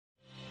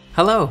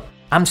Hello,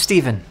 I'm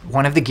Steven,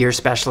 one of the gear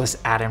specialists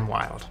at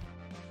Enwild.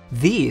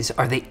 These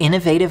are the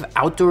innovative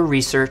outdoor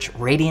research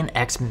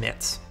RadiantX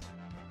mitts.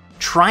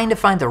 Trying to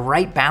find the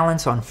right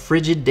balance on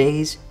frigid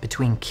days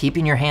between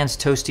keeping your hands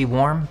toasty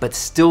warm but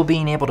still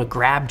being able to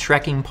grab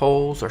trekking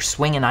poles or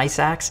swing an ice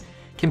axe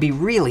can be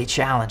really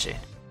challenging.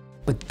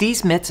 But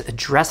these mitts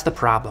address the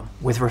problem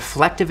with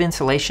reflective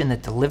insulation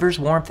that delivers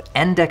warmth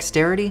and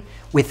dexterity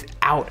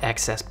without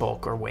excess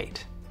bulk or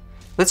weight.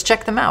 Let's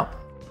check them out.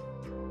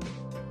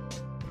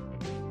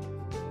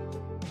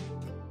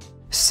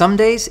 Some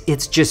days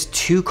it's just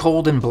too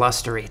cold and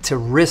blustery to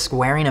risk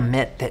wearing a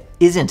mitt that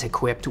isn't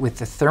equipped with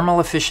the thermal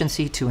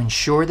efficiency to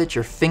ensure that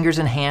your fingers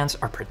and hands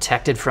are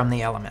protected from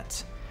the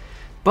elements.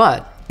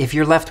 But if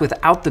you're left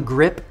without the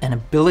grip and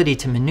ability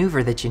to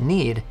maneuver that you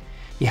need,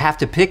 you have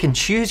to pick and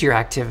choose your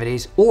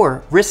activities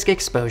or risk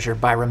exposure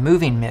by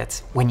removing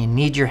mitts when you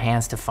need your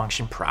hands to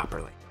function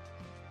properly.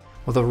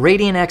 Well, the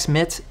RadiantX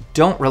mitts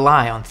don't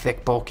rely on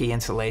thick, bulky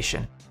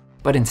insulation,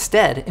 but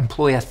instead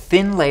employ a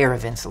thin layer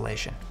of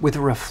insulation with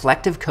a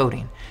reflective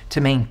coating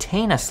to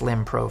maintain a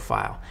slim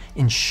profile,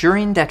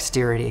 ensuring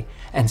dexterity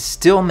and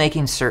still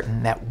making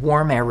certain that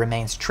warm air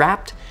remains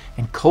trapped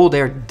and cold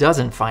air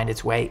doesn't find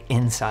its way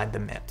inside the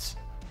mitts.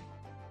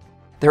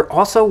 They're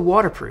also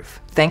waterproof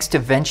thanks to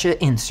Ventia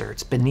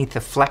inserts beneath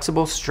the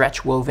flexible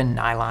stretch-woven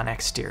nylon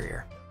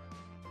exterior.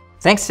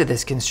 Thanks to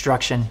this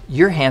construction,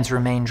 your hands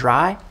remain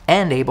dry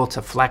and able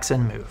to flex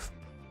and move.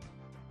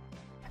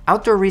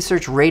 Outdoor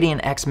Research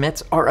RadiantX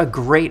mitts are a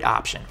great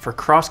option for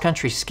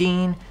cross-country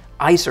skiing,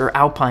 ice or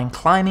alpine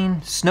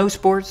climbing, snow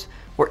sports,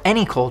 or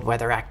any cold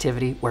weather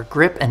activity where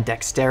grip and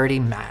dexterity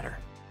matter.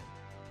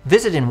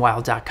 Visit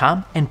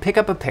Enwild.com and pick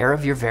up a pair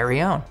of your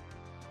very own.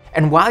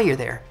 And while you're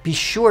there, be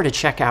sure to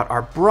check out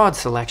our broad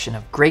selection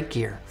of great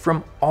gear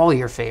from all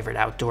your favorite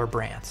outdoor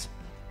brands.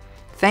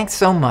 Thanks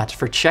so much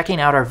for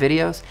checking out our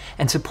videos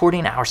and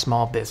supporting our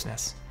small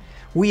business.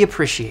 We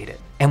appreciate it,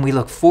 and we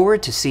look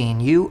forward to seeing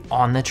you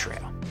on the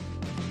trail.